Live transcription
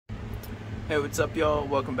Hey, what's up y'all?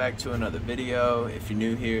 Welcome back to another video. If you're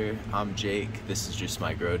new here, I'm Jake. This is just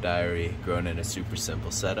my grow diary, grown in a super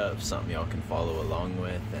simple setup, something y'all can follow along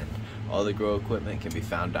with, and all the grow equipment can be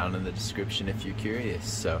found down in the description if you're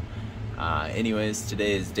curious. So anyways,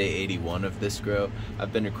 today is day 81 of this grow.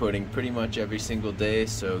 I've been recording pretty much every single day,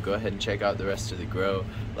 so go ahead and check out the rest of the grow,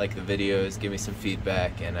 like the videos, give me some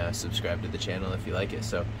feedback, and subscribe to the channel if you like it.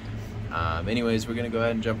 So anyways, we're gonna go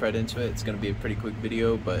ahead and jump right into it. It's gonna be a pretty quick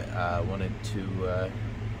video, but I wanted to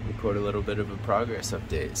record a little bit of a progress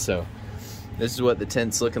update. So this is what the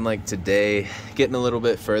tent's looking like today. Getting a little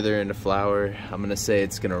bit further into flower. I'm gonna say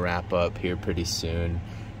it's gonna wrap up here pretty soon.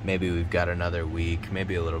 Maybe we've got another week,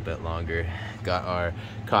 maybe a little bit longer. Got our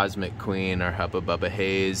Cosmic Queen, our Hubba Bubba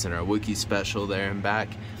Haze, and our Wookiee Special there and back.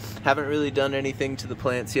 Haven't really done anything to the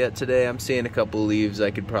plants yet today. I'm seeing a couple leaves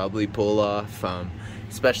I could probably pull off,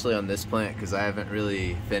 especially on this plant, because I haven't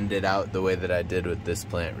really thinned it out the way that I did with this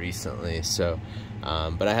plant recently. So,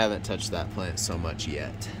 but I haven't touched that plant so much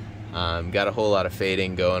yet. Got a whole lot of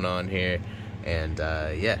fading going on here, and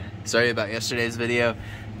yeah, sorry about yesterday's video.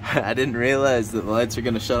 I didn't realize that the lights were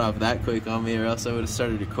going to shut off that quick on me, or else I would have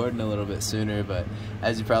started recording a little bit sooner. But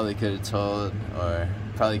as you probably could have told, or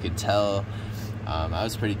probably could tell, I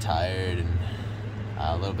was pretty tired and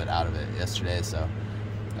a little bit out of it yesterday, so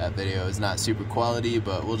that video is not super quality,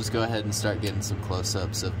 but we'll just go ahead and start getting some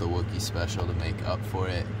close-ups of the Wookiee Special to make up for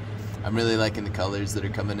it. I'm really liking the colors that are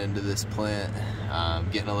coming into this plant.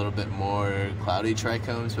 Getting a little bit more cloudy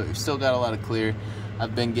trichomes, but we've still got a lot of clear.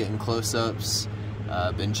 I've been getting close-ups.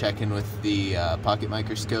 Been checking with the pocket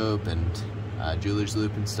microscope and jeweler's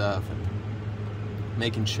loop and stuff, and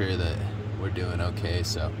making sure that we're doing okay.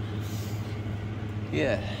 So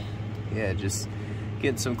yeah, just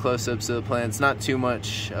getting some close-ups of the plants. Not too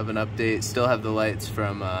much of an update. Still have the lights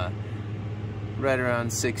from right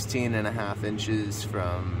around 16.5 inches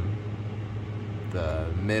from the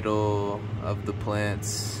middle of the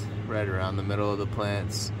plants, right around the middle of the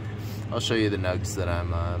plants. I'll show you the nugs that I'm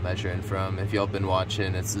measuring from. If y'all been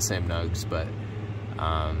watching, it's the same nugs, but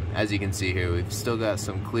as you can see here, we've still got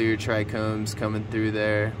some clear trichomes coming through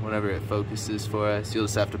there whenever it focuses for us. You'll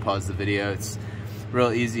just have to pause the video. It's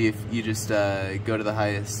real easy if you just go to the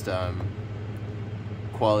highest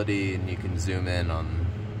quality, and you can zoom in on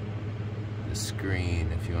the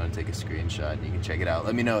screen if you want to take a screenshot, and you can check it out.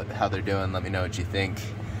 Let me know how they're doing. Let me know what you think.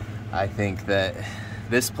 I think that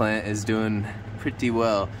this plant is doing pretty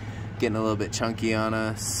well. Getting a little bit chunky on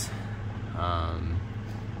us.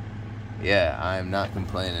 Yeah, I'm not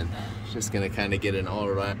complaining. Just gonna kind of get an all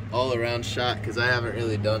around shot, because I haven't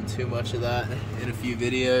really done too much of that in a few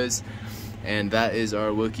videos, and that is our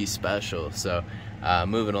Wookiee Special. So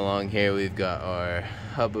moving along here, we've got our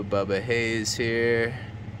Hubba Bubba Haze here.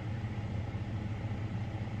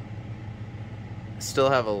 Still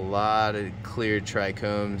have a lot of cleared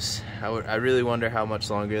trichomes. I really wonder how much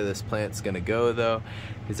longer this plant's gonna go though,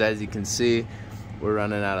 because as you can see, we're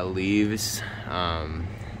running out of leaves.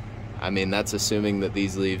 I mean, that's assuming that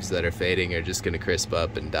these leaves that are fading are just gonna crisp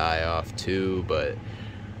up and die off too, but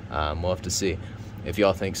we'll have to see. If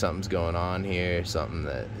y'all think something's going on here, something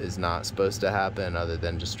that is not supposed to happen other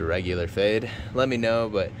than just a regular fade, let me know,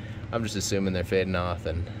 but I'm just assuming they're fading off,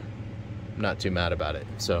 and I'm not too mad about it.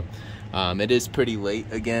 So it is pretty late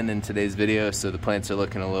again in today's video, so the plants are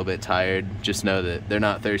looking a little bit tired. Just know that they're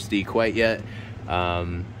not thirsty quite yet,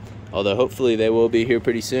 although hopefully they will be here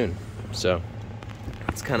pretty soon. So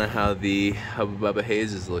that's kind of how the Hubba Bubba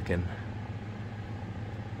Haze is looking.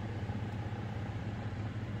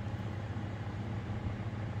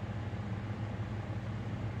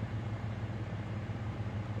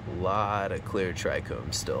 A lot of clear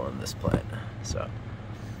trichomes still in this plant, so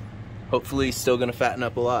hopefully still gonna fatten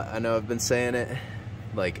up a lot. I know I've been saying it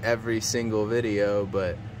like every single video,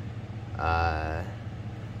 but yeah,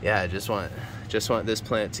 I just want this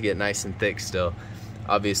plant to get nice and thick still.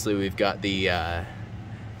 Obviously we've got the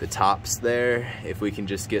tops there. If we can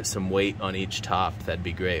just get some weight on each top, that'd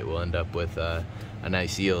be great. We'll end up with a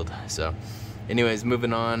nice yield. So anyways,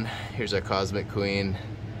 moving on, here's our Cosmic Queen.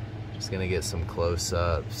 Just gonna get some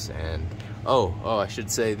close-ups, and oh, I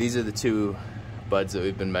should say these are the two buds that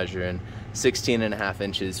we've been measuring. 16.5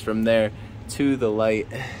 inches from there to the light.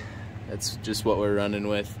 That's just what we're running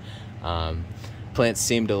with. Plants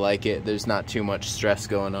seem to like it. There's not too much stress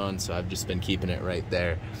going on, so I've just been keeping it right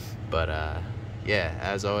there. But yeah,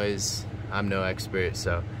 as always, I'm no expert,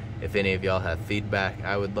 so if any of y'all have feedback,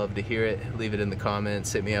 I would love to hear it. Leave it in the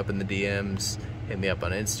comments, hit me up in the DMs, hit me up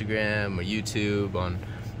on Instagram or YouTube, on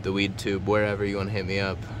the Weed Tube, wherever you want to hit me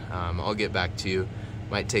up. I'll get back to you.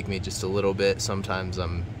 Might take me just a little bit. Sometimes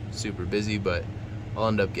I'm super busy, but I'll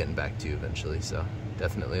end up getting back to you eventually. So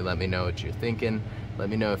definitely let me know what you're thinking. Let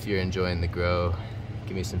me know if you're enjoying the grow.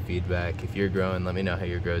 Give me some feedback. If you're growing, let me know how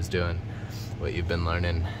your grow's doing, what you've been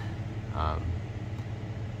learning.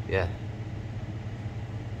 Yeah.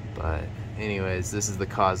 But anyways, this is the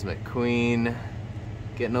Cosmic Queen.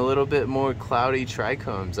 Getting a little bit more cloudy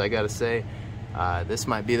trichomes, I gotta say. This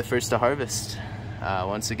might be the first to harvest.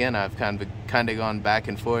 Once again, I've kind of gone back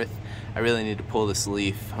and forth. I really need to pull this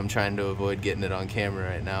leaf. I'm trying to avoid getting it on camera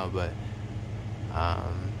right now, but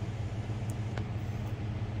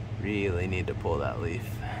really need to pull that leaf.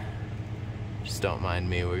 Just don't mind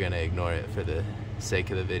me, we're gonna ignore it for the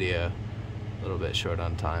sake of the video. A little bit short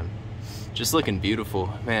on time. Just looking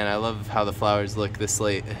beautiful. Man, I love how the flowers look this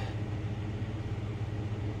late.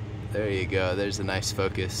 There you go, there's a nice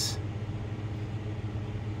focus.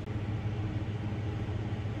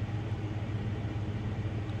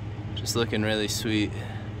 Just looking really sweet.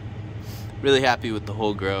 Really happy with the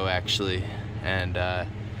whole grow, actually. And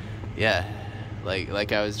yeah,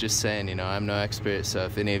 like I was just saying, you know, I'm no expert, so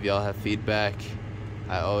if any of y'all have feedback,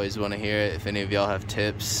 I always want to hear it. If any of y'all have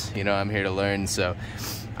tips, you know, I'm here to learn. So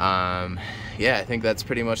yeah, I think that's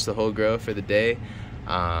pretty much the whole grow for the day.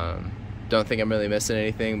 Don't think I'm really missing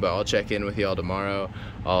anything, but I'll check in with y'all tomorrow.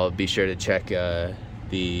 I'll be sure to check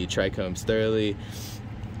the trichomes thoroughly,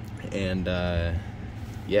 and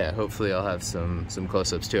yeah, hopefully I'll have some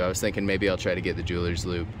close-ups too. I was thinking maybe I'll try to get the jeweler's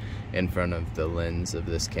loop in front of the lens of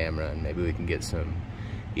this camera, and maybe we can get some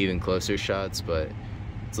even closer shots, but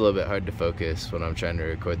it's a little bit hard to focus when I'm trying to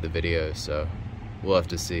record the video, so we'll have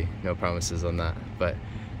to see. No promises on that. But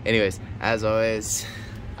anyways, as always,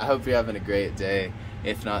 I hope you're having a great day.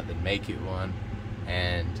 If not, then make it one,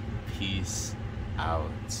 and peace out.